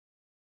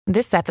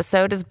This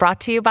episode is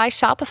brought to you by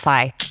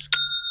Shopify.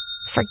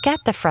 Forget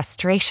the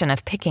frustration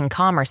of picking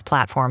commerce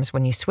platforms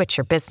when you switch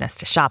your business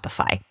to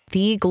Shopify,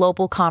 the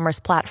global commerce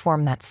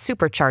platform that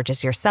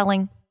supercharges your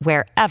selling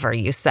wherever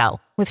you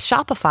sell. With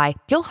Shopify,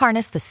 you'll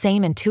harness the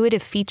same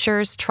intuitive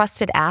features,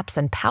 trusted apps,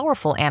 and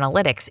powerful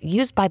analytics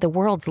used by the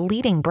world's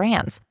leading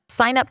brands.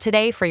 Sign up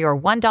today for your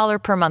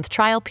 $1 per month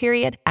trial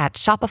period at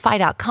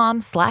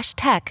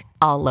shopify.com/tech,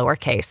 all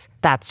lowercase.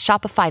 That's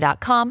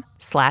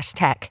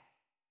shopify.com/tech.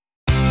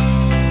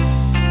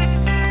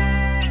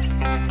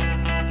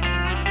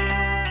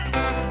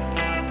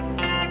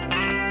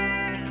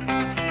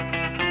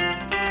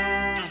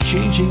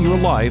 Changing your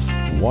life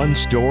one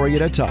story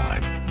at a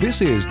time.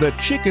 This is the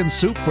Chicken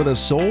Soup for the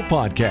Soul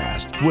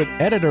podcast with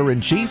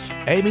Editor-in-Chief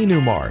Amy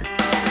Newmark.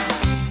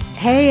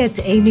 Hey, it's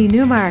Amy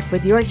Newmark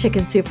with your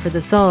Chicken Soup for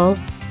the Soul.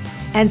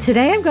 And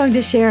today I'm going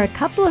to share a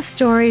couple of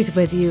stories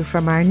with you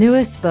from our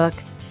newest book,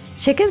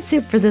 Chicken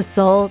Soup for the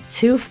Soul,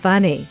 Too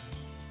Funny.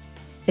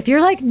 If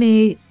you're like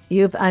me,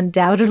 you've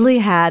undoubtedly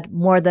had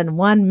more than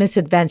one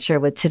misadventure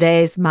with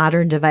today's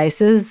modern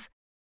devices,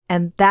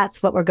 and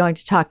that's what we're going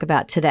to talk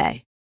about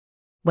today.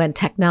 When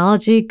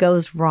technology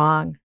goes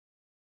wrong.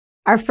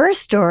 Our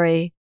first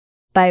story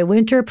by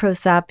Winter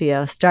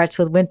Prosapio starts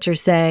with Winter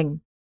saying,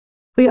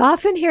 "We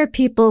often hear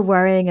people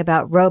worrying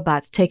about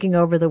robots taking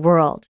over the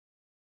world.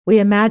 We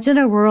imagine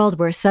a world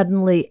where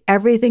suddenly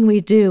everything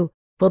we do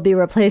will be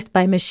replaced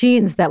by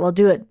machines that will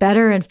do it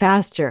better and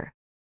faster.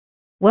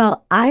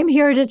 Well, I'm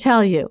here to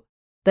tell you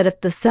that if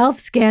the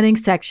self-scanning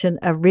section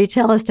of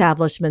retail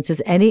establishments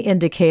is any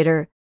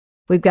indicator,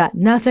 we've got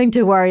nothing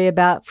to worry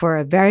about for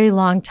a very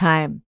long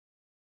time."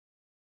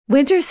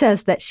 Winter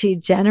says that she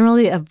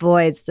generally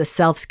avoids the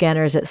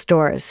self-scanners at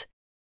stores.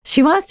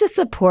 She wants to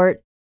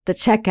support the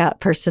checkout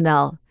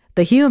personnel,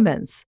 the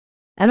humans.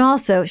 And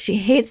also, she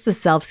hates the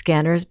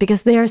self-scanners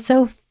because they are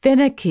so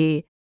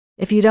finicky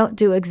if you don't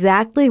do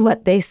exactly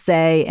what they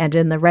say and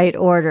in the right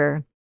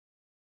order.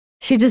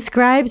 She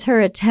describes her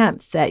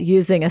attempts at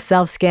using a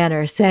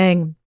self-scanner,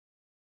 saying,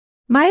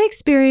 "My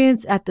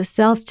experience at the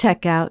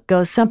self-checkout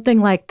goes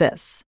something like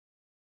this.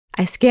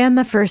 I scan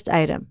the first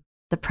item.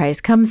 The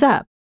price comes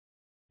up.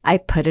 I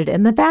put it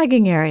in the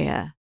bagging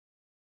area.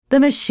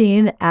 The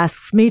machine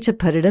asks me to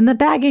put it in the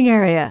bagging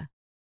area.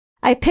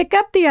 I pick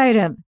up the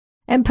item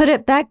and put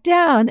it back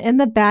down in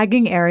the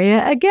bagging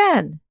area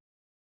again.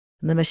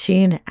 The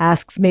machine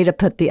asks me to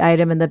put the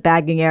item in the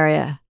bagging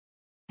area.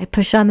 I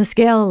push on the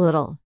scale a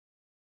little.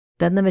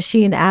 Then the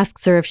machine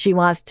asks her if she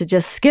wants to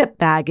just skip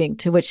bagging,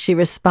 to which she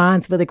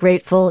responds with a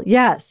grateful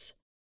yes.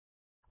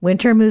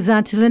 Winter moves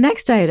on to the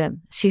next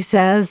item. She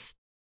says,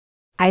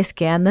 I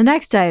scan the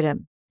next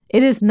item.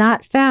 It is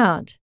not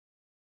found.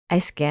 I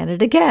scan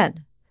it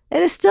again.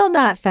 It is still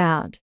not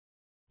found.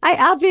 I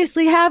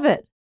obviously have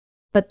it,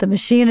 but the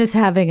machine is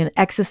having an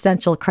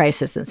existential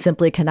crisis and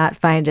simply cannot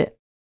find it.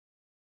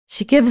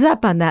 She gives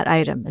up on that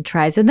item and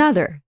tries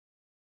another.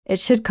 It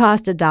should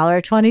cost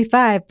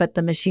 $1.25, but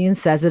the machine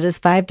says it is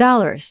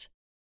 $5.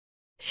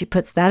 She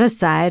puts that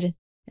aside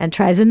and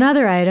tries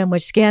another item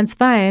which scans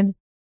fine,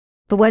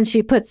 but when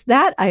she puts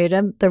that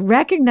item, the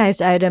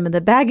recognized item, in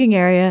the bagging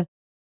area,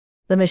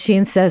 the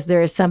machine says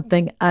there is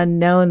something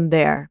unknown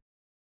there.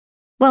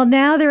 Well,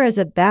 now there is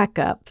a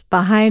backup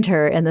behind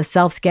her in the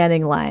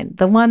self-scanning line,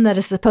 the one that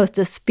is supposed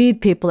to speed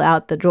people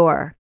out the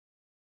door.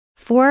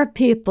 4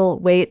 people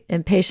wait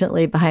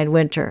impatiently behind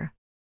Winter.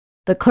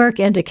 The clerk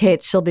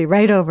indicates she'll be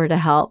right over to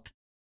help.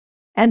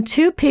 And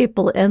 2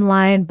 people in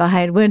line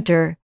behind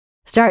Winter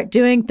start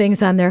doing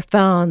things on their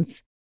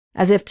phones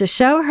as if to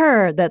show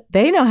her that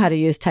they know how to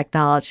use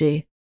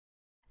technology.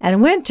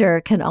 And Winter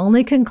can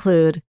only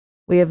conclude,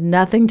 we have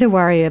nothing to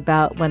worry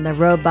about when the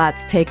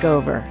robots take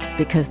over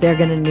because they're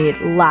going to need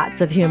lots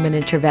of human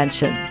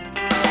intervention.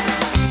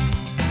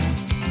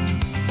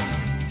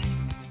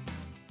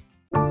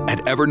 At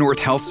Evernorth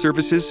Health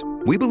Services,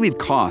 we believe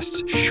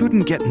costs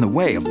shouldn't get in the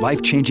way of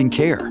life-changing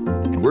care,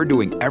 and we're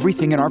doing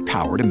everything in our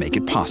power to make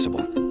it possible.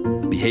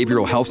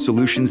 Behavioral health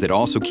solutions that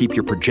also keep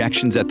your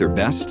projections at their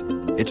best?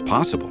 It's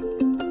possible.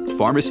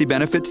 Pharmacy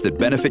benefits that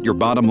benefit your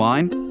bottom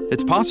line?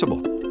 It's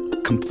possible.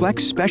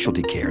 Complex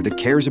specialty care that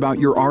cares about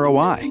your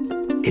ROI.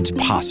 It's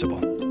possible.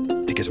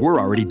 Because we're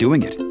already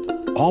doing it.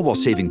 All while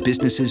saving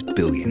businesses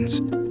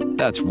billions.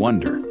 That's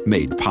Wonder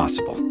made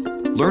possible.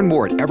 Learn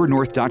more at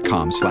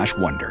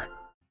evernorth.com/wonder.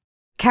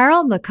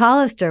 Carol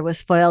McCollister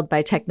was foiled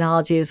by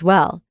technology as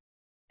well.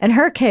 In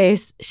her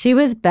case, she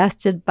was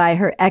bested by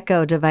her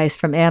Echo device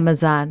from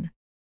Amazon.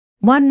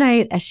 One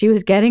night, as she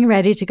was getting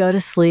ready to go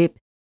to sleep,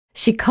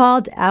 she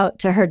called out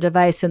to her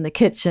device in the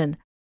kitchen,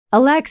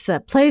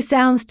 "Alexa, play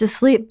sounds to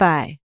sleep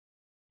by."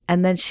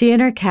 And then she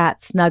and her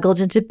cat snuggled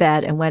into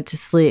bed and went to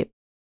sleep.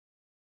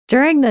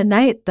 During the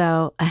night,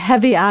 though, a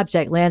heavy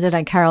object landed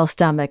on Carol's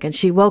stomach and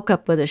she woke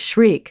up with a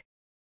shriek.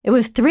 It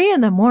was 3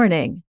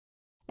 a.m,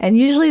 and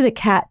usually the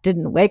cat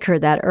didn't wake her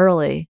that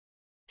early.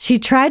 She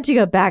tried to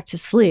go back to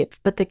sleep,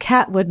 but the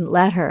cat wouldn't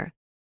let her.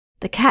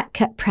 The cat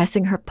kept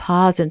pressing her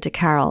paws into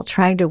Carol,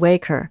 trying to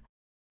wake her.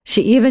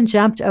 She even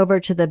jumped over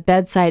to the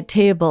bedside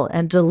table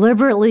and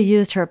deliberately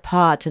used her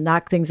paw to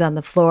knock things on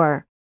the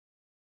floor.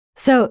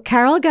 So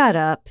Carol got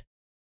up,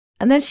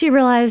 and then she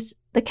realized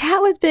the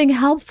cat was being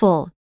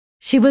helpful.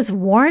 She was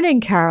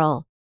warning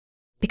Carol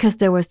because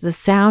there was the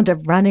sound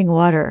of running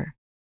water.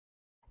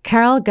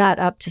 Carol got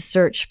up to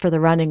search for the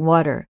running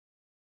water,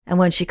 and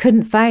when she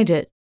couldn't find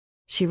it,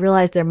 she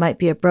realized there might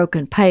be a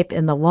broken pipe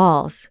in the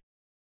walls.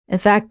 In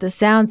fact, the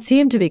sound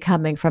seemed to be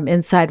coming from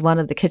inside one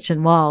of the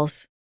kitchen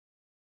walls.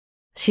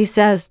 She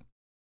says,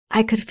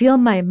 "I could feel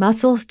my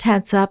muscles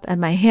tense up and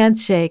my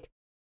hands shake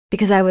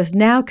because I was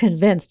now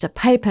convinced a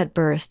pipe had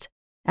burst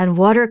and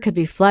water could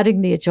be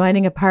flooding the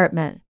adjoining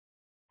apartment."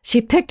 She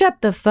picked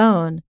up the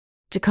phone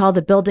to call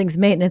the building's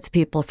maintenance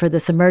people for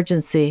this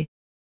emergency,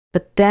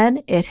 but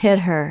then it hit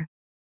her.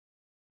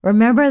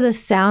 Remember the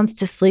sounds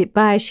to sleep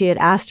by she had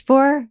asked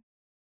for?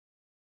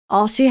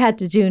 All she had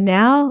to do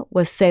now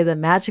was say the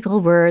magical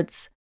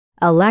words,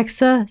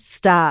 "Alexa,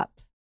 stop."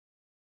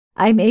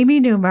 I'm Amy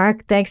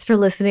Newmark. Thanks for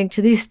listening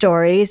to these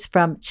stories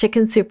from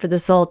Chicken Soup for the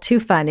Soul Too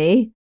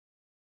Funny.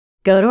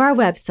 Go to our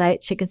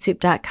website,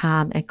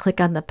 chickensoup.com, and click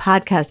on the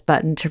podcast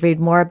button to read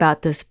more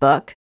about this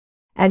book.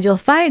 And you'll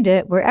find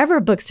it wherever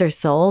books are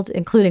sold,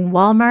 including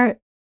Walmart,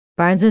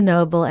 Barnes &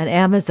 Noble, and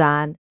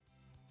Amazon.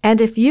 And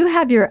if you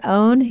have your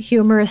own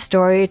humorous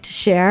story to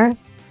share,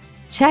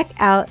 check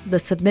out the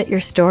Submit Your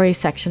Story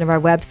section of our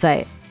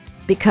website,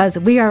 because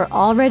we are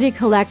already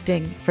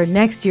collecting for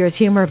next year's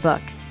humor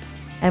book.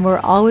 And we're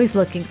always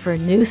looking for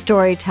new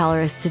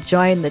storytellers to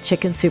join the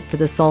Chicken Soup for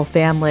the Soul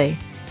family.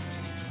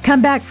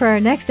 Come back for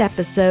our next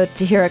episode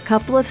to hear a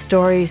couple of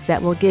stories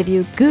that will give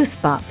you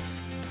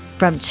goosebumps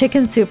from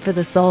Chicken Soup for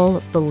the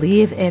Soul,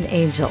 Believe in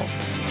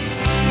Angels.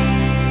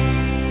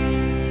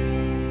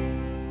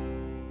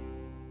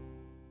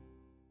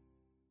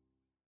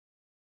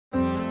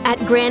 At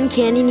Grand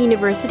Canyon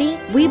University,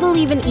 we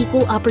believe in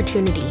equal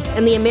opportunity,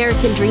 and the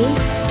American dream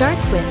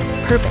starts with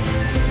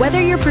purpose. Whether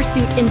your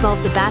pursuit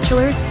involves a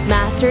bachelor's,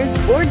 master's,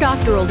 or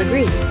doctoral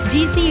degree,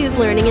 GCU's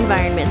learning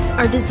environments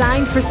are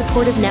designed for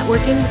supportive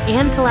networking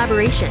and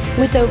collaboration.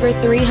 With over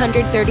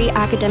 330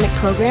 academic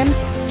programs,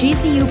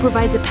 GCU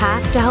provides a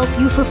path to help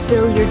you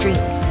fulfill your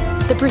dreams.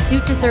 The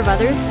pursuit to serve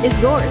others is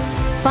yours.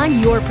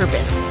 Find your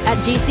purpose at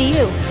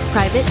GCU.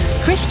 Private,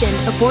 Christian,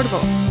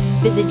 affordable.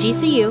 Visit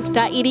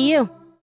gcu.edu.